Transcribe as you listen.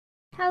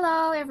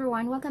Hello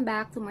everyone! Welcome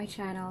back to my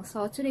channel.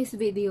 So today's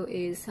video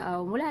is,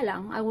 wala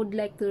lang. I would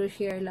like to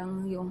share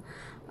lang yung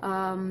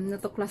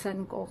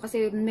natuklasan ko.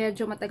 Kasi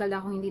medyo matagal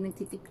akong hindi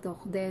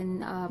nagti-TikTok.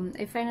 Then,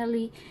 I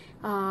finally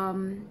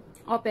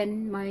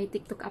opened my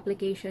TikTok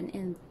application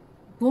and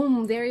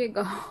boom! There you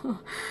go!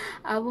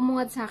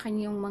 Bumungad sa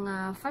akin yung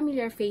mga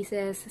familiar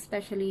faces,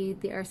 especially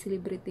they are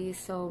celebrities.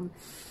 So,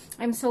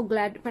 I'm so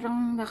glad.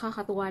 Parang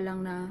nakakatuwa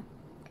lang na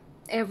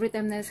every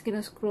time na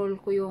scroll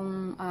ko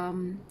yung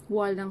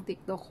wall ng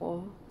TikTok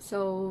ko.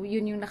 So,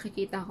 yun yung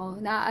nakikita ko.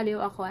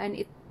 Naaaliw ako and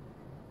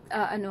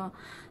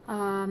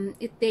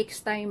it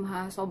takes time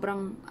ha.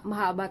 Sobrang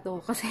mahaba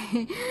to kasi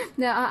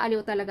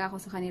naaaliw talaga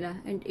ako sa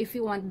kanila. And if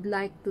you would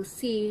like to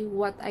see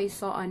what I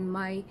saw on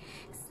my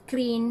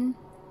screen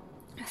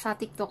sa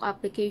TikTok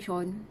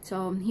application,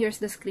 so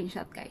here's the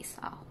screenshot guys.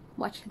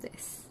 Watch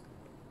this.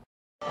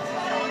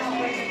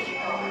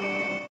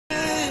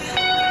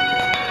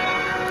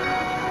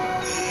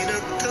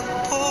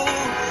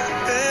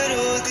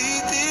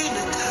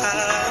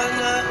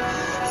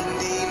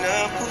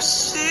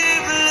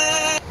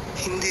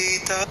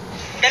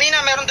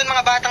 Kanina meron dun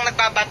mga batang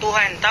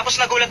nagbabatuhan. Tapos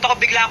nagulat ako,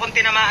 bigla akong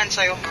tinamaan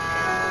sa'yo.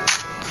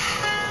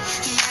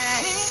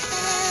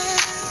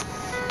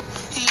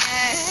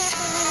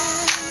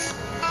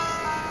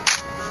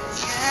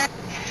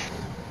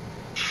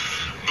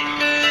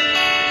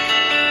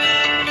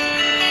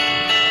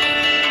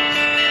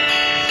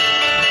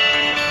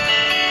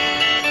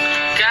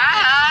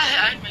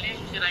 Ay, mali.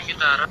 Sira yung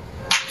gitara.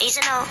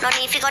 Easy no, no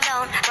need to go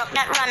down. Rock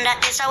that run, that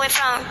is how we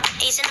from.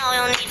 Easy no,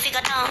 no need to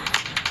go down.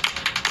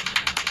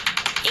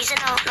 Easy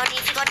no, no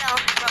need to go down.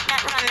 Rock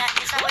that run, that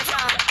is how we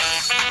from.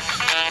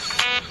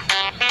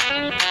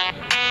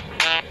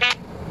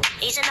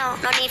 Easy no,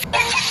 no need.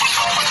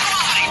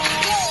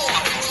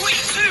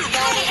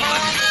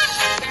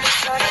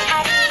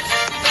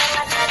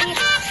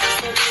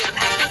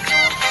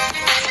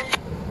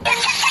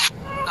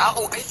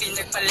 Ako ay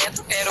pinagpalit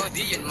pero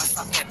di yun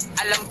masakit.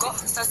 Alam ko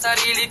sa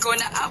sarili ko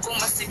na ako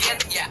masigit.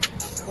 Yeah,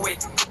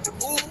 wait,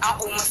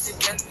 ako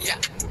masigit. Yeah,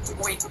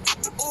 wait,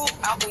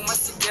 ako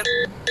masigit.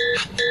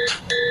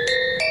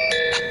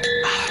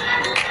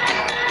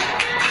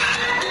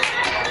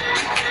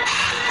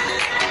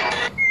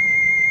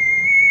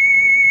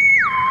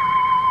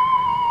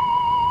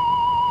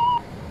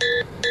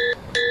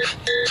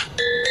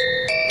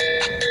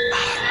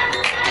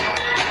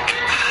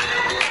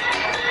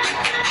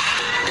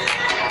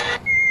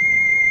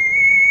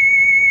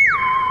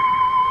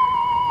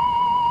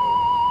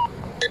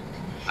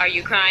 Are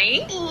you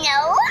crying?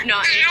 No,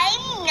 Not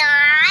I'm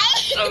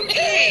not.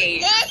 Okay.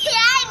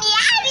 I'm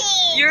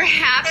laughing. You're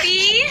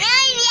happy?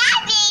 I'm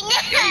laughing.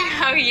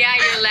 Oh yeah,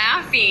 you're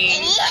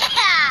laughing.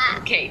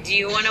 Yeah. Okay, do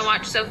you want to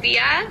watch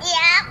Sophia?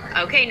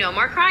 Yep. Okay, no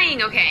more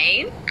crying,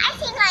 okay? I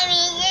think I'm a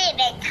little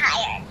bit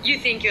tired. You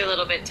think you're a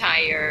little bit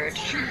tired.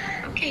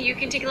 Okay, you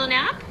can take a little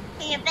nap?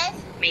 A little bit?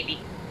 Maybe.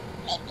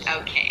 Maybe.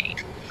 Okay.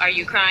 Are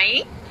you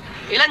crying?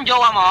 Ilan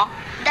jowa mo?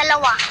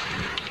 Dalawa.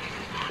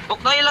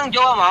 Bukno ilang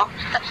jowa mo?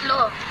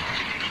 Tatlo.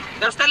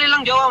 Dastal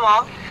ilang jowa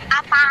mo?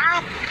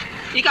 Apat.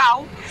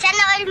 Ikaw?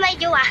 Sana all may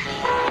jowa.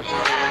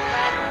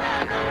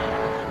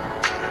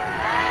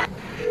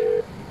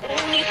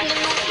 Ngunit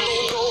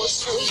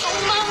nanuturoso'y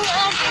ang mga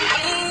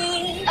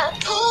gabi.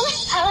 Ako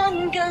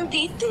hanggang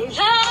dito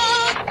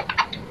lang.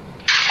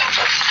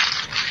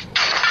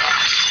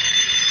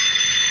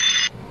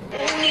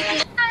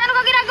 Ano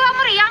ba ginagawa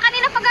mo, Rian?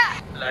 Kanina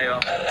Layo.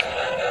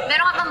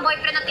 meron ka bang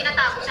boyfriend na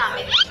tinatago sa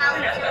amin?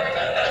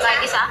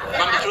 Kahit isa?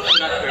 Ma'am, the truth is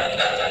not fair.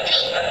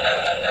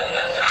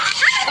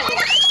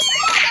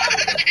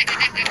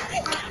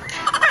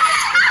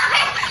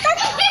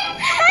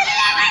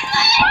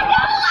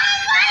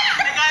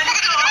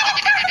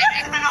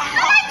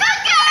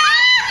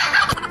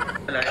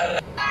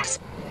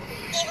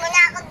 Hindi mo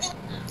na ako din.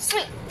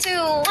 3,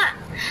 2, 1.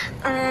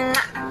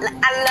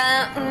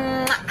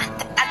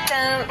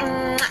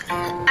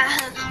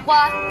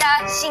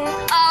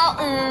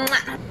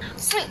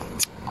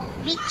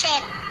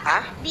 Bichet.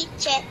 Ha?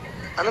 Bichet.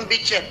 Anong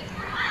bitchet?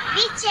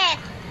 Bichet.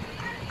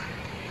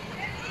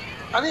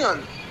 Ano yun?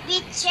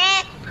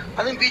 Bichet.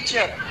 Anong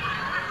bitchet?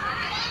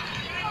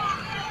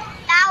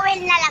 Towel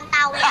na lang,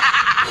 towel.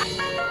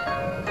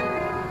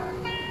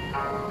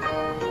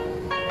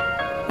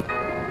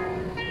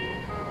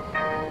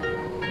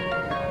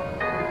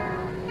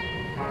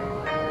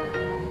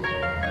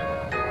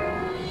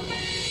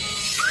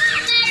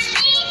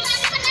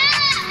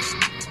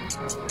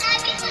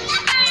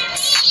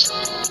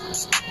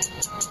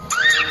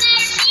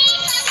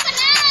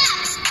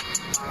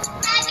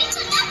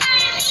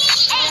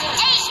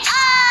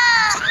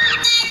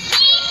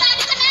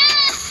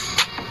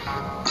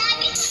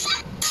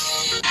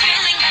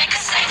 Feeling like a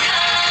psycho.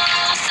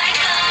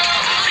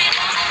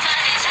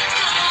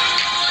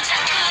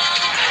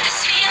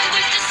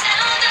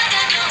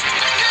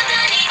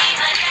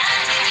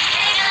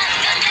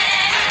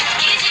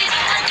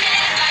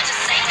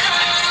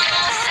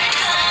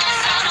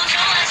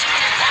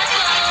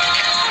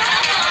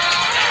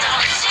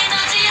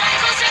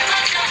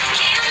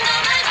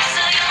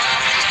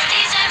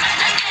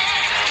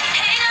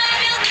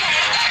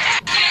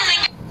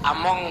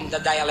 among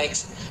the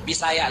dialects,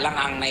 Bisaya lang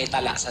ang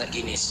naitala sa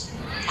Guinness.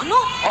 Ano?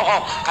 Oo,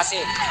 kasi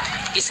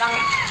isang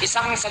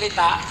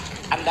salita,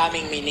 ang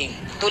daming meaning.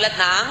 Tulad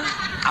ng?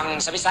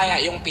 Ang sa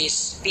Bisaya, yung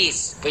peace,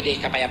 pwede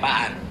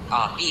kapayapaan.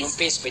 Peace. Yung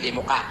peace, pwede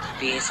muka.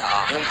 Peace,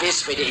 Yung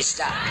peace, pwede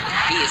isda.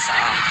 Peace,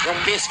 Yung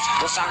peace,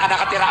 kung saan ka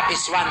nakatira,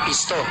 peace 1,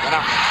 peace 2.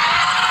 Gano'n.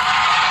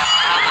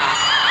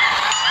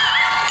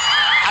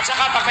 At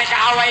saka, pag may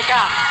kaaway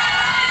ka,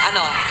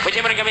 Ano?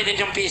 pwede mo rin gamitin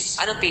yung peace.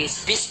 Ano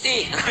peace? Peace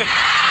tea.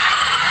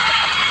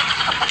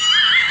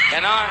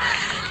 Gano'n.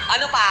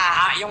 Ano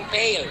pa? Yung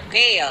pale.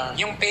 Pale.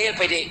 Yung pale,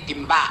 pwede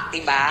timba.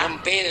 Timba?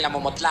 Yung pale,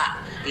 namumutla.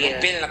 Pale. Yung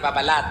pale,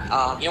 nagbabalat.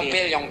 Yung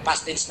pale. pale, yung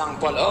past tense ng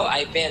Paul. Oh,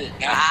 I pale.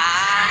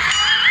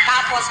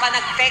 Tapos, pa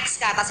nag-text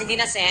ka, tapos hindi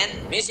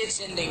na-send? Message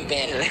sending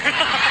pale.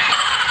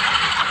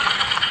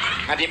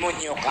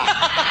 Nademonyo ka.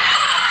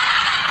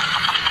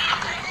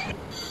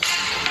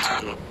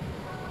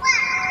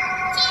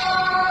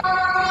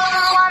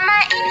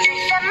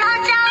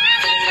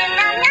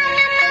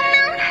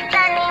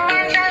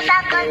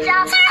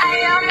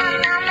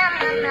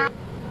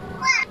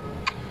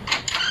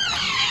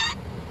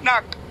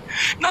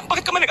 Nak,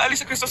 bakit ka man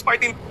nag-alis sa Christmas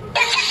party?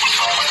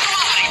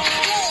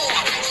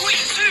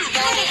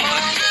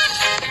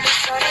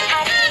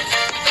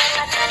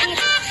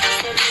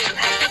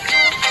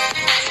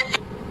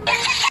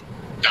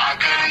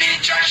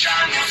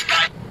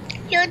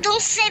 You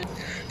don't say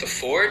The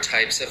 4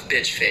 types of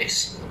bitch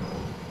face: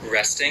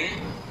 resting,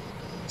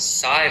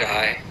 side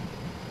eye,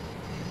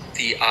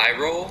 the eye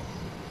roll,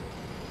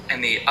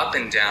 and the up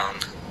and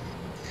down.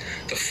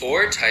 The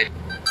 4 types.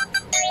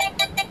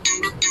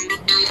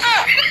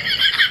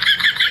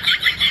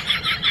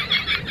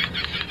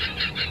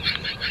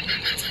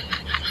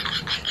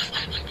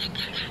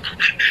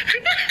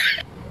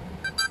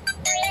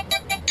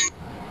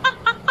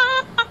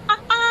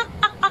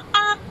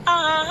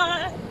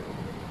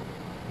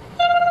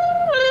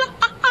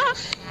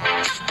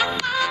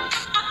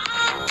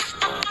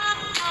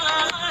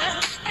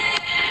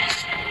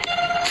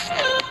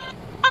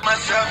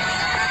 Myself,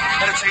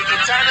 gotta take the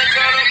time to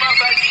cut on my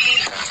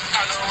body.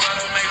 I don't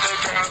wanna make the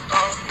girl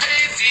go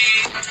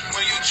crazy.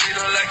 When you treat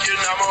her like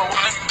you're number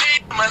one,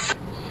 myself.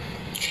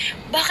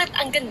 Bakit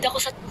ang ganda ko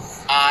sa...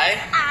 I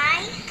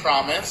I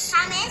promise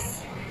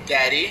promise,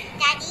 Daddy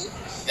Daddy,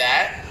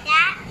 that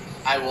that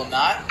I will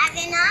not I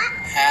will not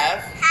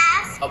have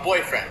have a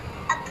boyfriend.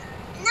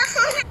 no.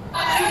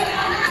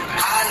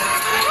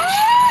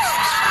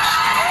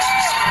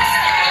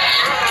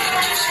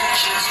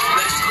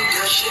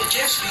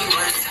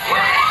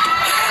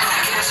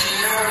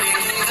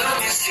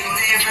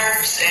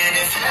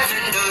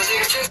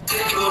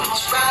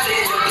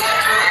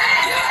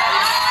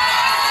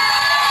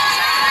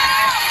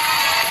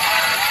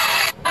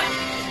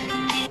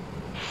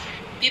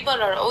 People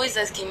are always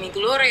asking me,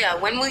 Gloria,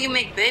 when will you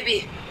make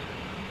baby?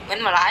 When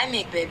will I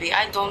make baby?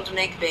 I don't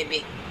make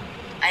baby.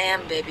 I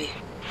am baby.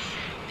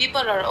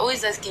 People are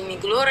always asking me,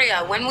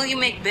 Gloria, when will you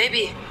make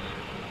baby?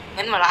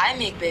 When will I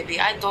make baby?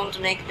 I don't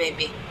make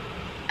baby.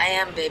 I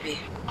am baby.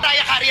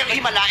 Mariah Carey ang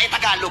Himala,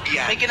 Tagalog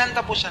yan. May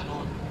kinanta po siya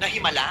noon. Na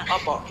Himala?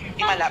 Opo.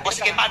 Himala. O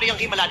sige, paano yung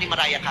Himala ni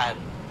Mariah Carey?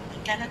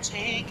 Gonna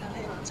take a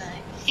little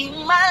time.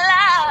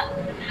 Himala.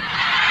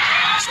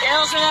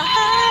 Tells me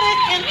how it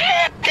can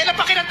happen. Kailan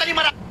pa kinanta ni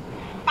Mariah?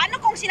 Paano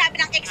kung sinabi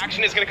ng ex?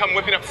 Action is going to come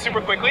whipping up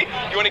super quickly.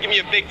 You want to give me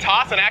a big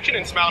toss and action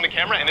and smile in the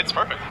camera, and it's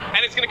perfect.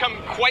 And it's going to come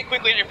quite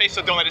quickly at your face,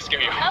 so don't let it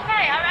scare you.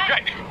 Okay, all right.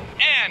 Great.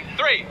 And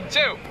 3,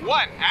 2,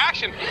 1,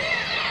 action.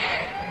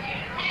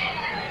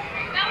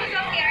 That was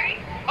so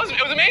scary.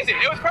 It was amazing.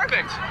 It was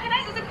perfect.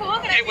 Was it cool?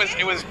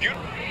 It was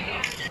beautiful.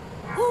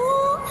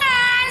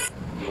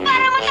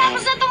 Para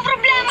matapos na tong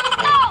problema ko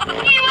to.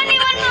 Iwan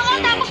mo ako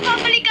tapos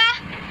babalik ka.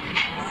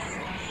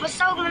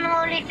 Basta huwag mo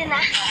nang ulitin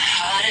na.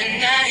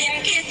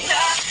 Haranahin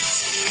kita.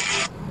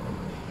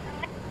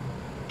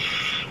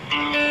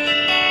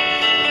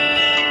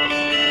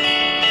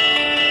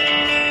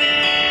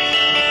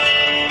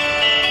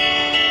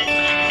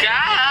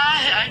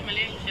 Ay,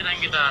 mali. Sira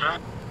yung gitara.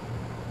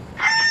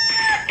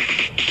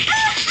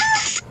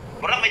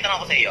 Murang, may tanong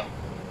ko sa iyo.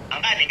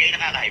 Ang kanin, kayo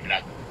nakaka-high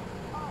blood?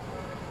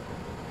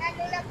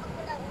 Lalo na pag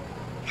walang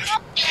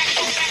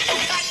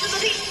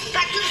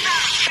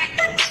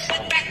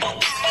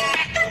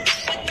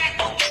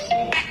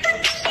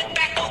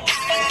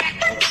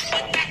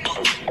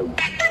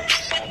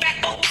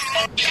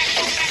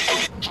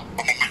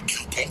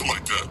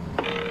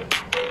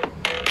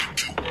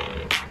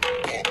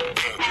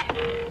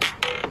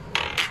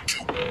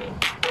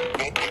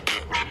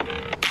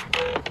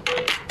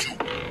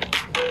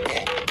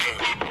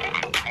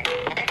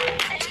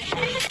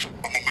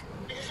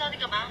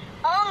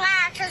Oo nga,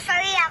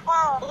 sorry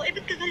ako. Oh,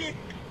 ba't ka galit?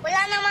 Wala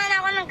naman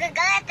ako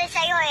nagagalit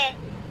sa'yo eh.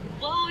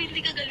 Wow,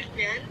 hindi ka galit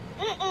yan?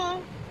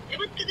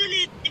 Ba't ka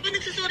galit? Di ba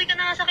nagsasorry ka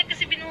na nga sa akin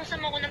kasi binuhusan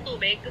mo ako ng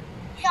tubig?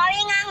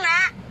 Sorry nga.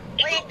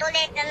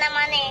 Ulit-ulit na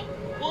naman eh.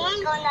 Wow.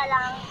 Ikaw na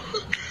lang.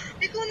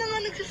 Ikaw na nga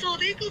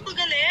nagsasorry, ikaw pa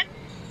galit?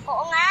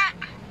 Oo nga.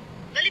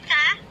 Galit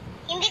ka?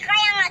 Hindi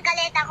kaya nga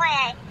galit ako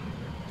eh.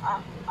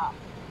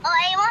 Oh,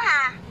 ay mo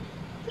ha.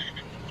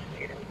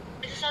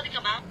 Sorry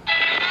ka ba?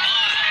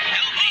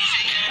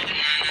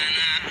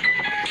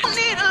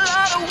 Need a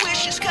lot of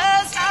wishes,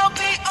 cause I'll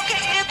be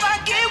okay if I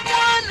get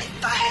one.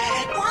 If I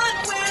had one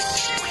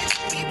wish, we'd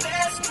be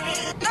best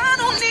friends. I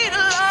don't need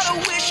a lot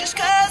of wishes,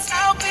 cause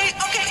I'll be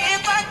okay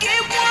if I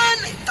get one.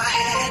 If I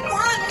had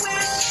one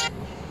wish.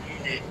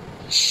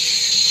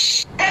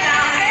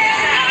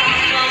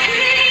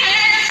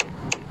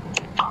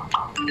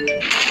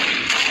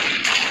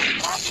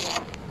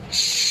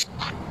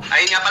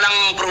 Ayun nga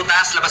palang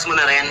prutas, labas mo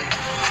na rin.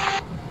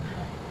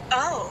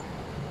 Oh,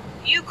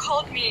 you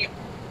called me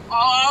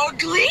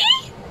ugly?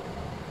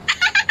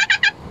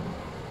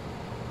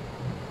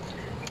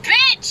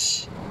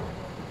 Bitch!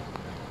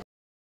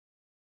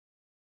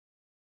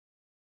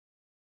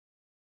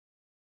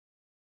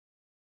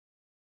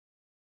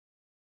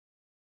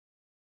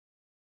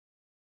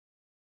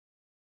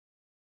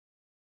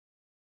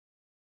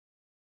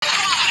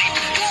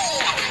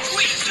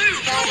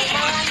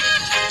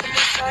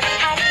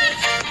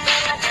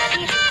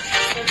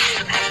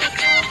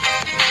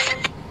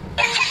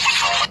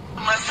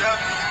 Myself,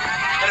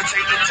 gotta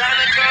take the time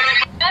to cuddle.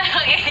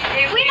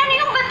 Uy, ano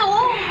yung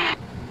bato?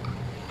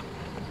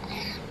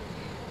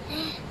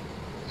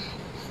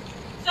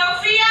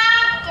 Sophia!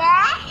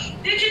 Yeah?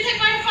 Did you take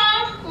my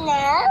phone?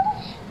 No.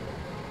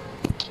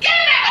 Get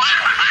it out!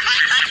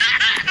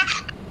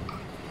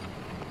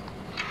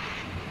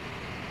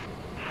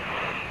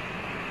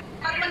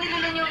 Ba't mo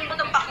nilulun yung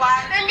butong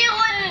pakwan? Hindi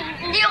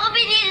ako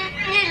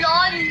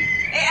binilon.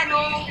 Eh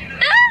ano?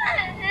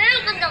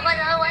 Gusto ko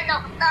na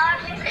doktor.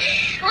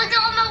 Gusto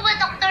ko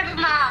magpa-doktor,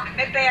 ma.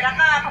 May pera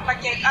ka,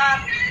 papacheck up.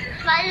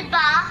 Mahal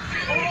ba?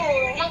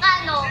 Oo.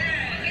 Magkano?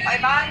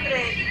 500.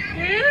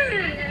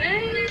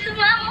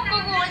 Sumama ko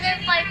muna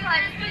yung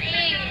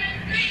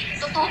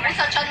 500. Tutubo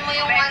sa tiyan mo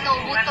yung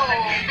buto.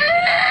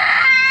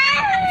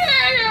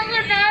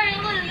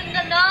 Ayoko na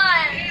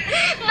ganon.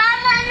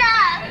 Mama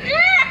na!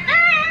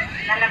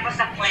 Lalabas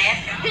sa puwet?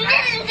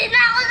 Hindi na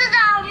ako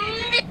sasama.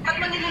 Ba't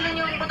mo nilulun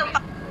yung butong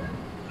pakwan?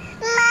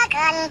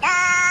 Maganda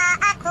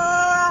ako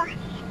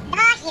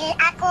dahil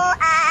ako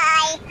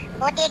ay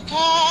putik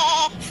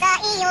sa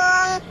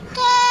iyong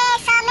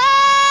kesame.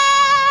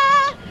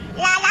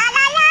 La la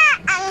la la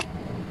ang...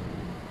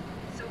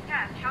 So,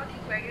 Kat, how do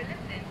you wear your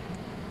lip tint?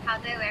 How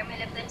do I wear my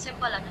lip tint?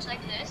 Simple, just like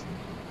this.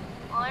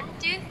 1,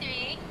 2,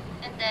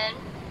 3, and then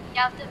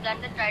you have to blend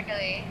it right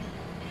away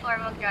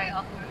before mag-dry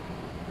off.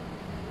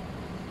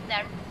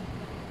 Then,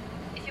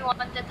 if you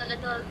want it a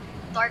little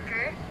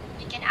darker,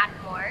 you can add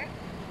more.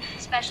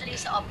 Especially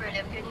sa upper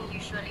lip, yun yung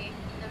usually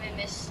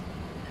nami-miss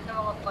ng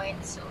mga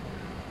points. So,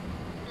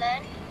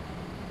 blend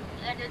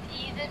it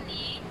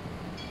evenly.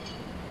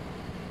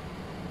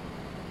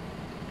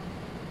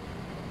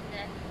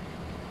 Then,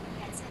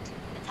 that's it.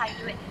 That's how you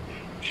do it.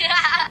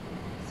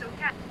 So,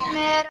 Kat.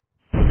 Meron